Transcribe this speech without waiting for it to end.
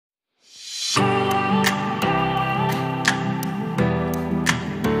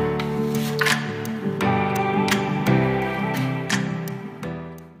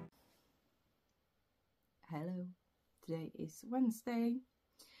is Wednesday.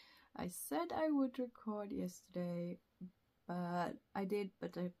 I said I would record yesterday, but I did,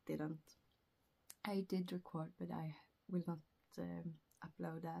 but I didn't. I did record, but I will not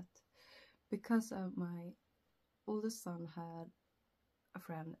upload that because of my oldest son had a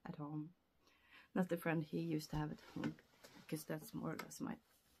friend at home. Not the friend he used to have at home, because that's more or less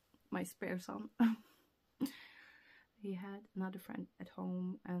my spare son. He had another friend at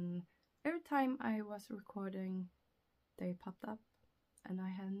home, and every time I was recording, they popped up, and I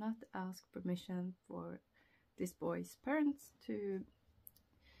had not asked permission for this boy's parents to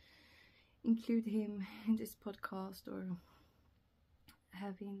include him in this podcast or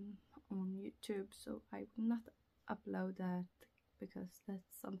have him on YouTube, so I will not upload that because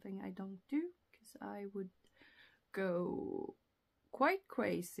that's something I don't do, because I would go quite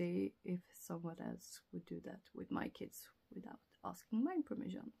crazy if someone else would do that with my kids without asking my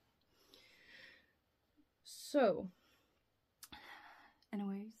permission. So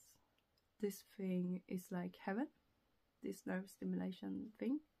anyways, this thing is like heaven, this nerve stimulation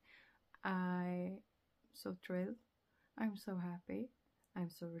thing. I'm so thrilled, I'm so happy, I'm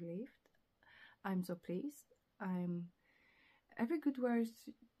so relieved, I'm so pleased, I'm every good word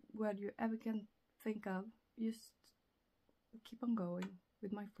you ever can think of. Just keep on going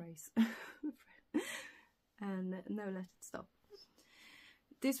with my phrase. And no, let it stop.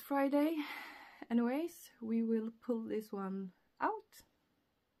 This Friday, anyways, we will pull this one out,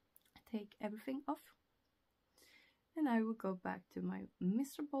 take everything off, and I will go back to my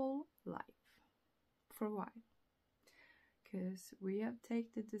miserable life for a while. Because we have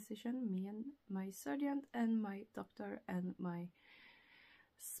taken the decision, me and my surgeon and my doctor and my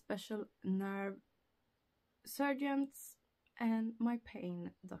special nerve surgeons and my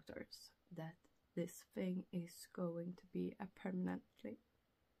pain doctors, that this thing is going to be a permanently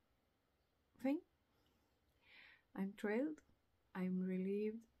thing. I'm thrilled, I'm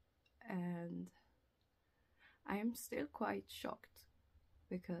relieved, and I'm still quite shocked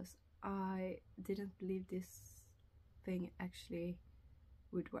because I didn't believe this thing actually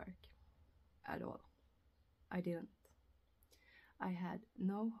would work at all. I didn't. I had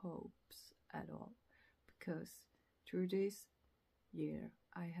no hopes at all, because through this year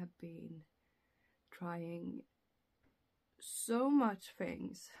I have been trying so much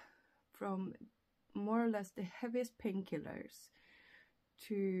things, from more or less the heaviest painkillers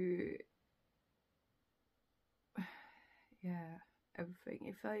to everything.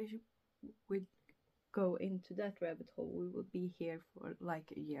 If I would go into that rabbit hole, we would be here for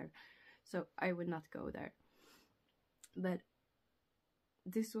like a year, so I would not go there. But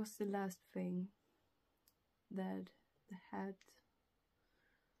this was the last thing that I had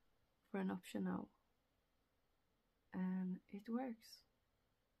for an option now, and it works.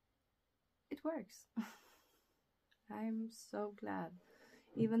 It works. I'm so glad,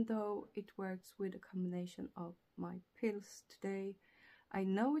 even though it works with a combination of my pills today. I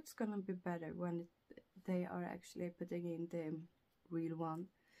know it's gonna be better when they are actually putting in the real one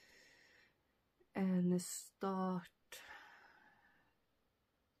and start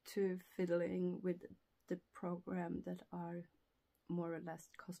to fiddling with the program that are more or less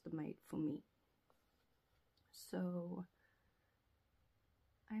custom made for me. So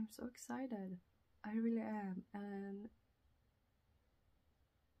I'm so excited, I really am, and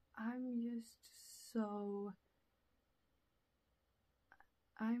I'm just so,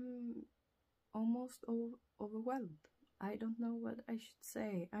 I'm almost overwhelmed. I don't know what I should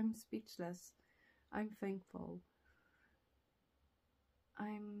say. I'm speechless. I'm thankful.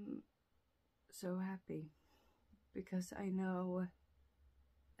 I'm so happy because I know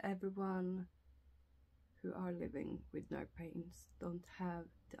everyone who are living with nerve pains don't have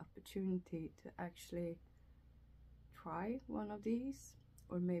the opportunity to actually try one of these,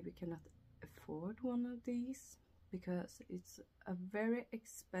 or maybe cannot afford one of these, because it's a very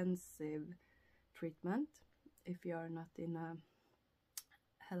expensive treatment if you are not in a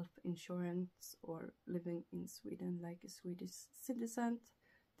health insurance or living in Sweden like a Swedish citizen.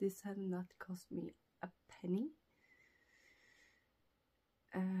 This has not cost me a penny,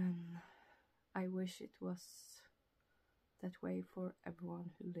 and I wish it was that way for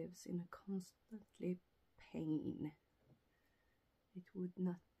everyone who lives in a constantly pain. It would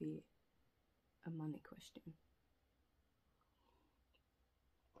not be a money question.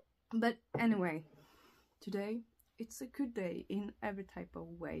 But anyway, today it's a good day in every type of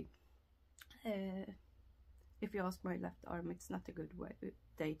way. If you ask my left arm, it's not a good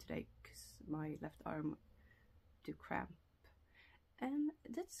day today, because my left arm do cramp. And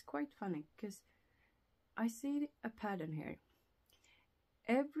that's quite funny, because I see a pattern here.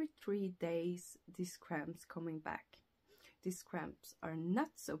 Every 3 days, these cramps coming back. these cramps are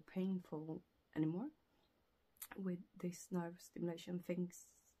not so painful anymore with this nerve stimulation things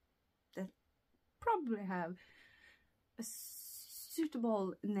that probably have a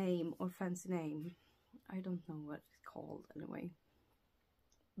suitable name or fancy name. I don't know what it's called anyway.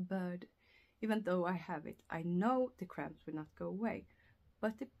 But even though I have it, I know the cramps will not go away.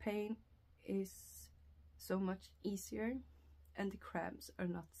 But the pain is so much easier and the cramps are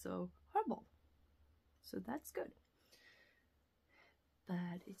not so horrible. So that's good.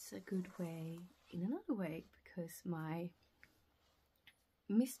 But it's a good way in another way, because my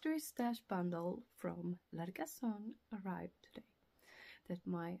mystery stash bundle from Largason arrived today, that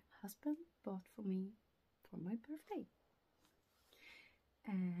my husband bought for me for my birthday.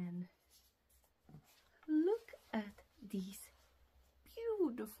 And look at these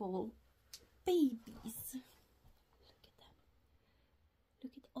beautiful babies. Look at them.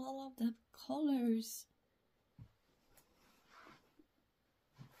 Look at all of the colors.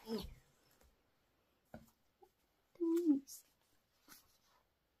 The minis.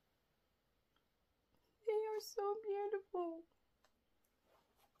 They are so beautiful.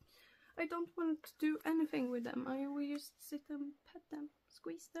 I don't want to do anything with them. I will just sit and pet them,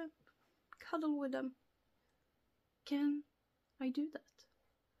 squeeze them, cuddle with them. Can I do that?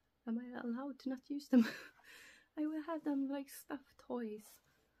 Am I allowed to not use them? I will have them like stuffed toys.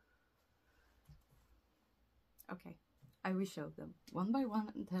 Okay, I will show them one by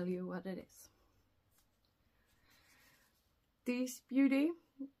one and tell you what it is. This beauty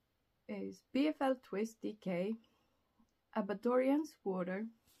is BFL Twist DK Abadorian's Water,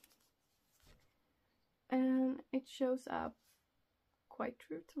 and it shows up quite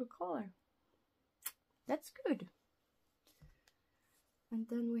true to the color. That's good. And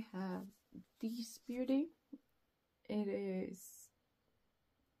then we have this beauty. It is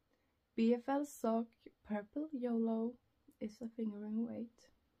BFL Sock Purple YOLO. It's a fingering weight.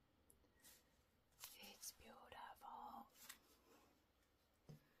 It's beautiful.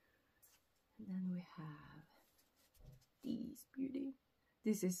 And then we have this beauty.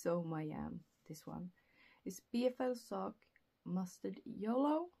 This is so my this one. It's BFL Sock Mustard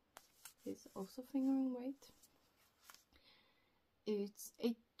YOLO. It's also fingering weight. It's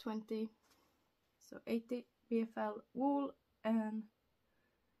 820, so 80 BFL wool and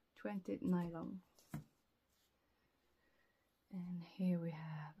 20 nylon. And here we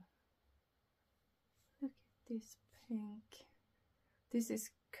have, look at this pink. This is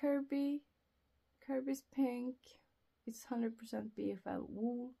Kirby's pink. It's 100% BFL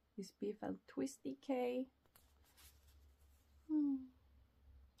wool. It's BFL Twist DK.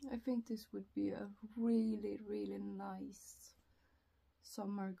 I think this would be a really, really nice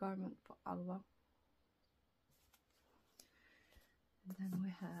summer garment for Alva. And then we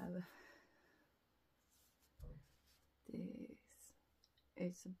have this.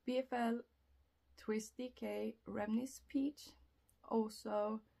 It's a BFL Twist DK Remnis Peach,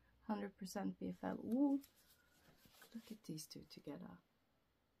 also 100% BFL wool. Look at these two together.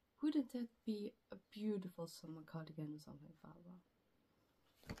 Wouldn't that be a beautiful summer cardigan or something for Alva?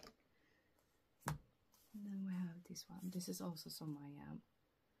 And then we have this one. This is also some I am.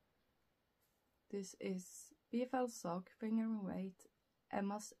 This is BFL Sock Fingering Weight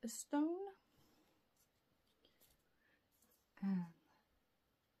Emma Stone. And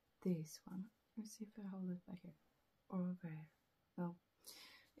this one. Let's see if I hold it back here. Or over here. No.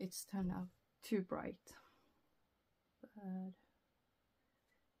 It's turned out too bright. But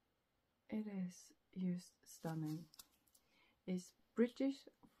it is just stunning. It's British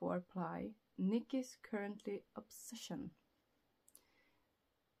 4-ply Nikki's Currently Obsession.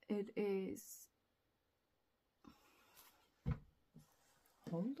 It is,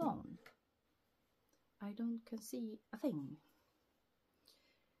 hold on, I don't can see a thing.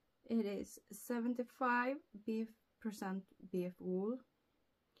 It is 75% BF wool,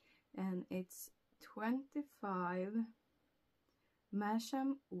 and it's 25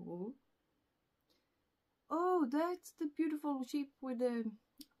 Masham wool. Oh, that's the beautiful sheep with the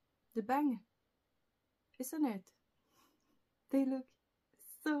bang, isn't it? They look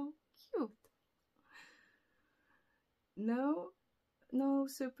so cute. No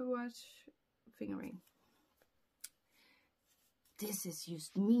superwash fingering. This is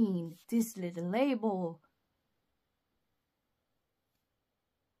just mean, this little label.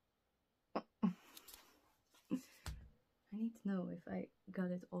 I need to know if I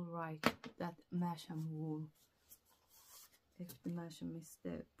got it all right, that Masham wool. If the Masham is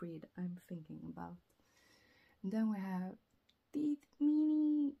the breed I'm thinking about. And then we have this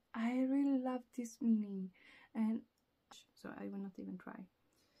mini. I really love this mini. And so I will not even try.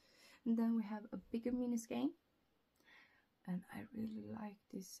 And then we have a bigger mini skein. And I really like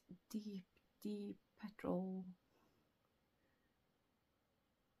this deep, deep petrol.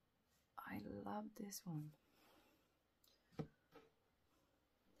 I love this one.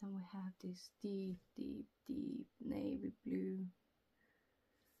 Then we have this deep, deep, deep navy blue.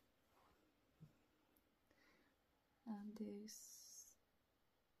 And this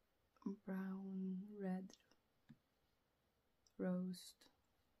brown, red roast.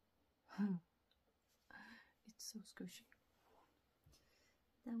 It's so squishy.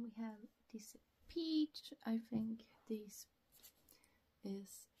 Then we have this peach. I think this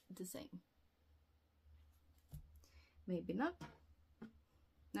is the same. Maybe not.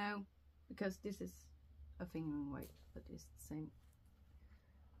 No, because this is a finger in white, but it's the same.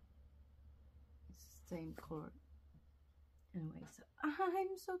 It's the same color. Anyway, so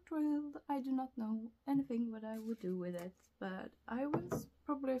I'm so thrilled. I do not know anything what I would do with it, but I will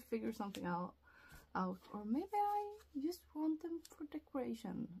probably figure something out, or maybe I just want them for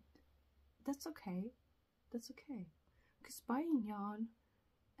decoration. That's okay. That's okay. Because buying yarn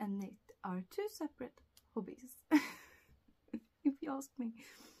and knit are two separate hobbies, if you ask me.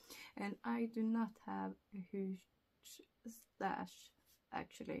 And I do not have a huge stash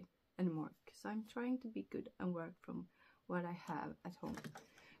actually anymore, because I'm trying to be good and work from what I have at home,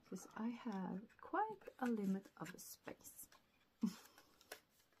 because I have quite a limit of space.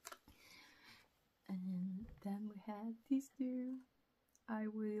 And then we have these two. I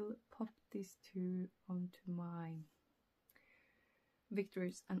will pop these two onto my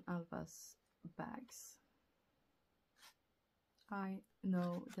Victory's and Alva's bags. I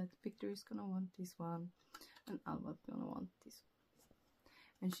know that Victory's gonna want this one and Alva's gonna want this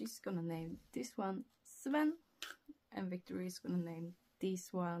one. And she's gonna name this one Sven, and Victory is gonna name this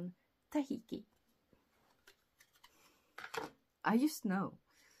one Tahiki. I just know.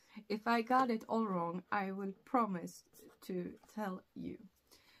 If I got it all wrong, I will promise to tell you.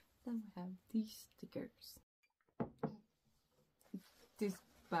 Then we have these stickers. This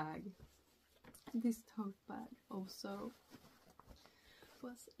bag, this tote bag also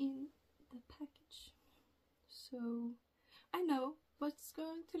was in the package. So I know what's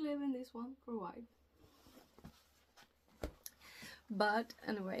going to live in this one for a while. But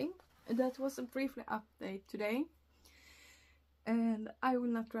anyway, that was a briefly update today. And I will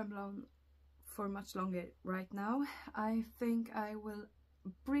not ramble on for much longer right now. I think I will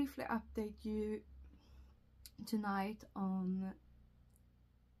briefly update you tonight on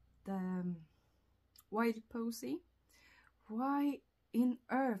the wild posy. Why in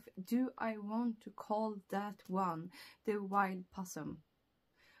earth do I want to call that one the wild possum?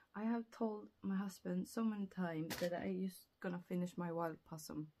 I have told my husband so many times that I just gonna finish my wild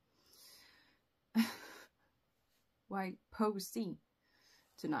possum. Wild posy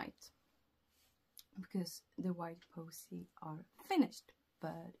tonight, because the wild posy are finished,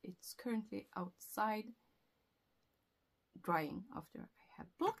 but it's currently outside drying after I have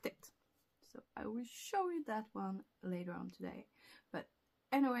blocked it. So I will show you that one later on today. But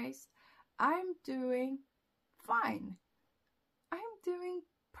anyways, I'm doing fine. I'm doing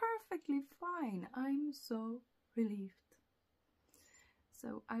perfectly fine. I'm so relieved.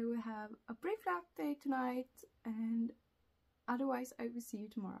 So I will have a brief update tonight, and otherwise I will see you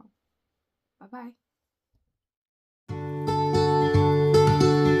tomorrow. Bye bye.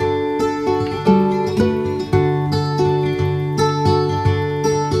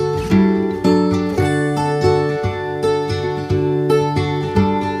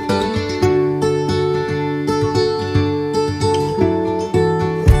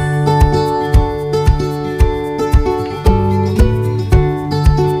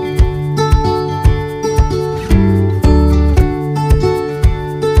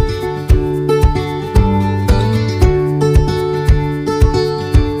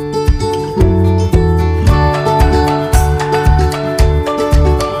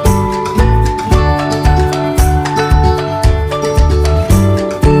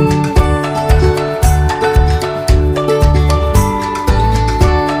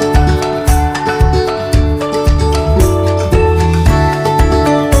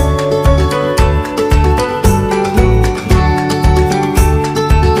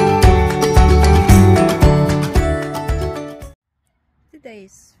 Today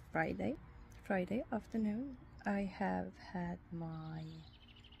is Friday afternoon. I have had my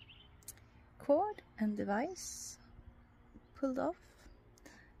cord and device pulled off.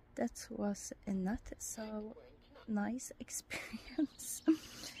 That was a not so nice experience.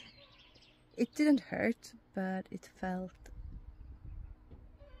 It didn't hurt, but it felt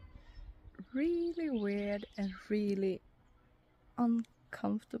really weird and really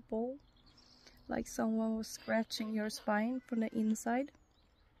uncomfortable. like someone was scratching your spine from the inside.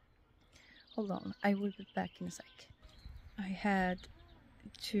 Hold on, I will be back in a sec. I had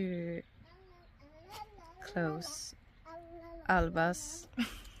to close Alva's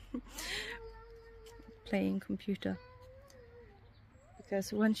playing computer,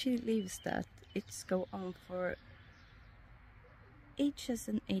 because when she leaves that, it's go on for ages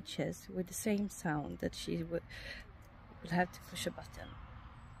and ages with the same sound that she will have to push a button.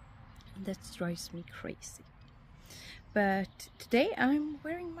 That drives me crazy. But today I'm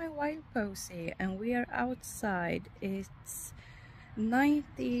wearing my Wild Posy and we are outside. It's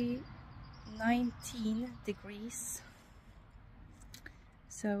 19 degrees,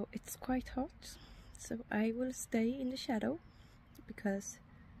 so it's quite hot. So I will stay in the shadow because,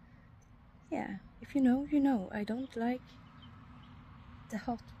 yeah, if you know, you know, I don't like the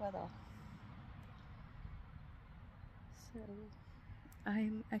hot weather. So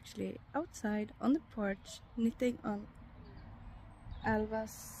I'm actually outside on the porch knitting on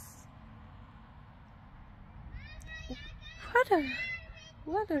Alva's.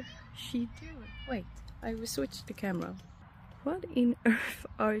 What are she doing? Wait, I will switch the camera. What in earth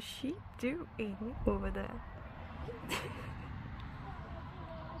are she doing over there?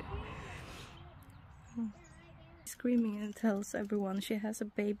 Screaming and tells everyone she has a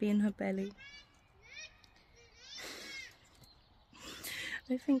baby in her belly.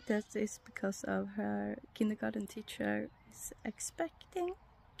 I think that is because of her kindergarten teacher is expecting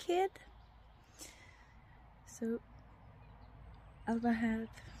kid. So Alva had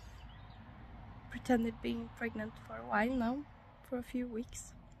pretended being pregnant for a while now, for a few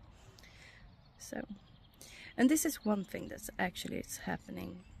weeks. So, and this is one thing that's actually it's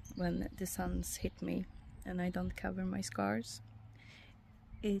happening when the suns hit me and I don't cover my scars.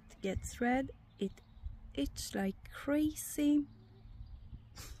 It gets red, it itches like crazy.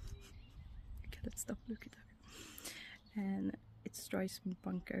 Let's stop looking at her. And it drives me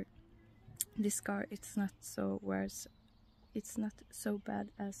bunker. This scar, it's not so worse. It's not so bad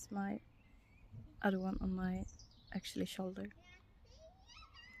as my other one on my actually shoulder.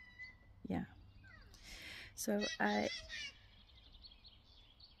 Yeah. So I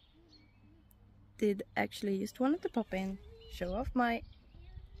did actually just wanted to pop in, show off my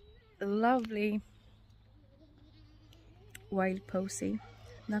lovely Wild Posy.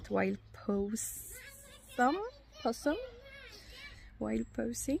 Not Wild Possum, Wild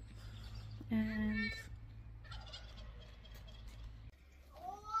Posy. And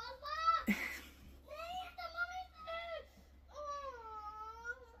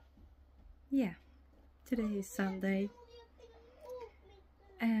yeah, today is Sunday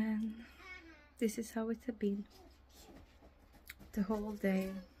and this is how it has been the whole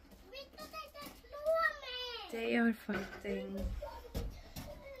day. They are fighting.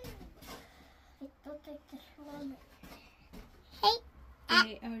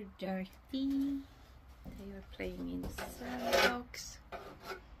 They are dirty. They are playing in sandbox.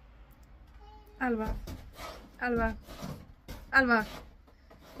 Alva, Alva, Alva,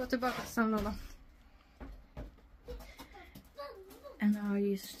 gå tillbaka till sandlådan. And I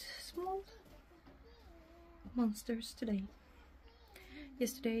used small monsters today.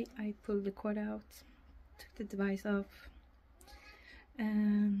 Yesterday I pulled the cord out, took the device off,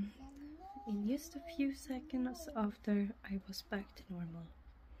 and in just a few seconds after I was back to normal.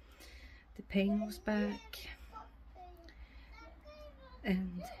 The pain was back,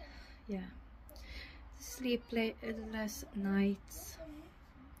 and yeah, sleepless nights,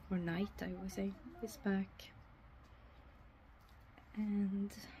 or night I would say, is back.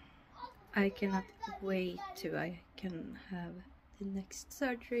 And I cannot wait till I can have the next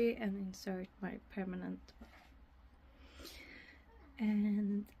surgery and insert my permanent.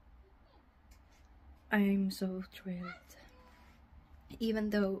 And I'm so thrilled. Even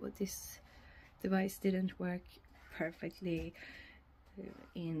though this device didn't work perfectly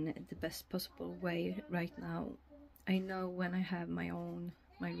in the best possible way right now, I know when I have my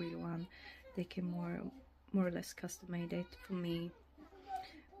real one, they can more or less custom-made it for me.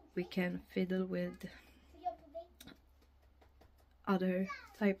 We can fiddle with other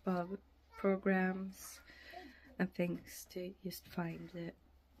type of programs and things to just find the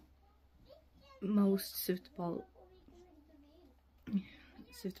most suitable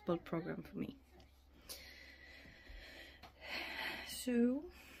program for me. So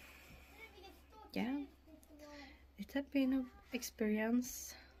yeah, it has been an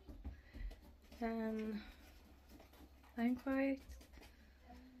experience and I'm quite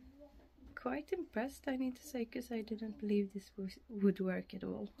impressed, I need to say, because I didn't believe this would work at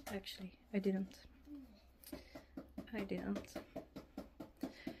all. Actually, I didn't.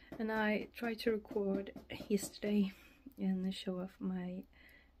 And I tried to record yesterday and show off my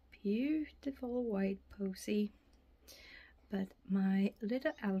beautiful white posy, but my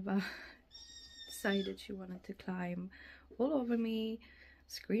little Alva decided she wanted to climb all over me,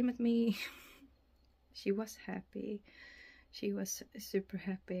 scream at me. She was happy. She was super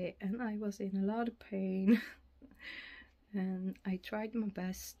happy, and I was in a lot of pain. And I tried my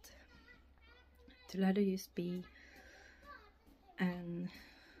best to let her just be and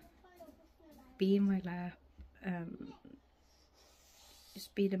be in my lap,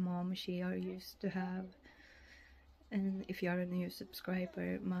 just be the mom she are used to have. And if you are a new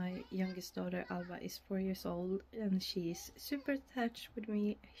subscriber, my youngest daughter Alva is 4 years old, and she's super attached with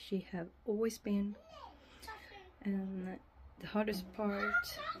me. She have always been. And the hardest part,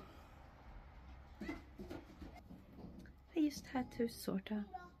 I just had to sort out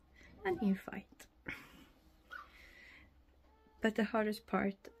a new fight. But the hardest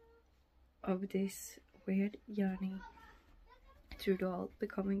part of this weird journey through it all,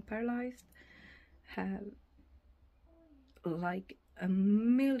 becoming paralyzed, have like a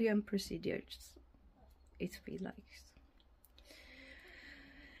million procedures, it feels like,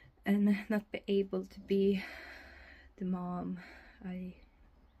 and not be able to be the mom I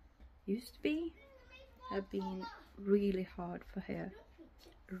used to be have been really hard for her,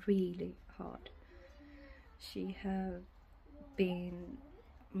 really hard. She have been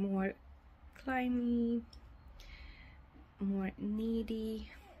more clingy, more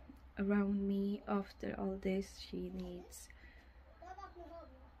needy around me. After all this, she needs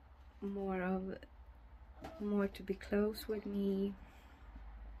more to be close with me.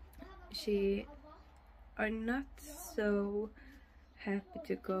 She are not so happy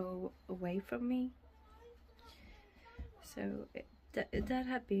to go away from me, so that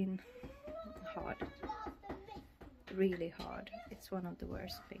have been hard, really hard. It's one of the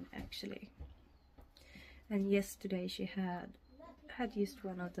worst thing actually. And yesterday she had just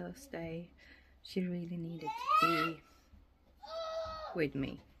one of those days she really needed to be with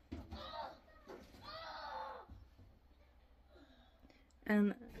me.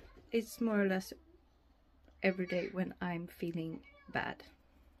 And it's more or less every day when I'm feeling bad.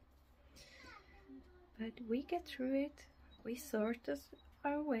 But we get through it, we sort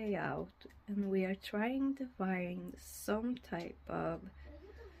our way out, and we are trying to find some type of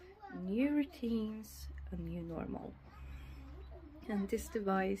new routines, a new normal. And this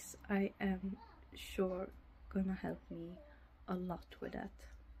device, I am sure, gonna help me a lot with that.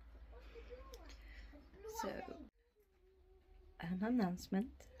 So, an announcement.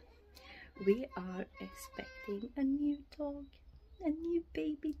 We are expecting a new dog, a new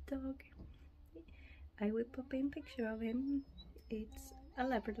baby dog. I will pop in a picture of him. It's a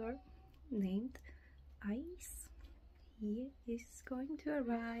Labrador named Ice. He is going to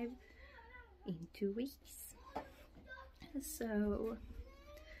arrive in 2 weeks. So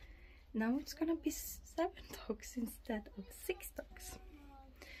now it's gonna be 7 dogs instead of 6 dogs.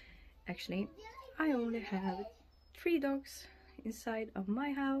 Actually, I only have 3 dogs inside of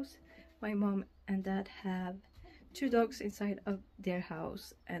my house. My mom and dad have 2 dogs inside of their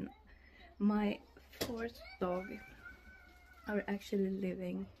house, and my 4th dog are actually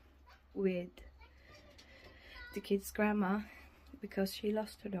living with the kid's grandma because she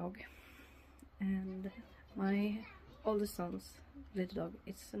lost her dog. And my oldest son's little dog,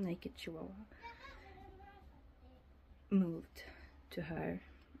 it's a naked Chihuahua, moved to her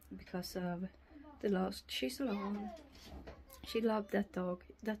because of the loss. She's alone. She loved that dog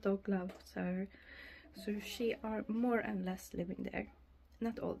loves her, so she are more and less living there.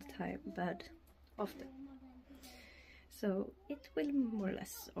 Not all the time, but often. So it will more or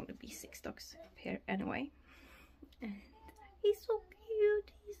less only be 6 dogs here anyway. And he's so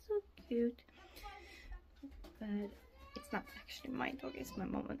cute, he's so cute. But it's not actually my dog, it's my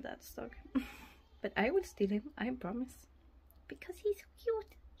mom and dad's dog. But I will steal him, I promise. Because he's so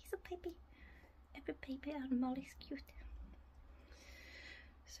cute, he's a baby. Every baby animal is cute.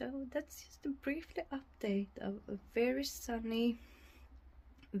 So that's just a brief update of a very sunny,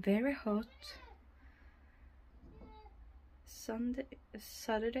 very hot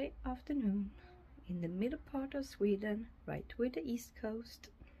Saturday afternoon in the middle part of Sweden, right with the east coast.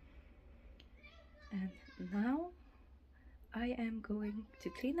 And now I am going to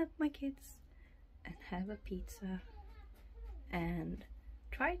clean up my kids and have a pizza and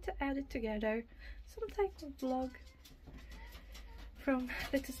try to add it together, some type of vlog from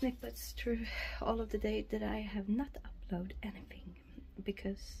little snippets through all of the day that I have not uploaded anything,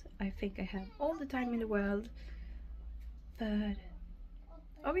 because I think I have all the time in the world, but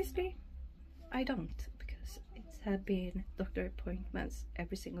obviously I don't, because it's have been doctor appointments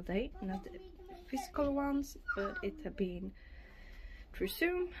every single day, not physical ones, but it have been through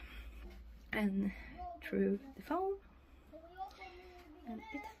Zoom and through the phone, and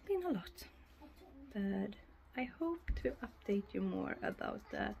it has been a lot, but I hope to update you more about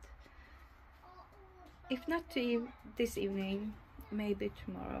that, if not this evening, maybe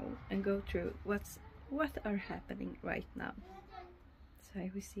tomorrow, and go through what are happening right now. So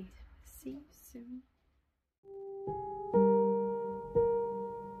I will see you soon.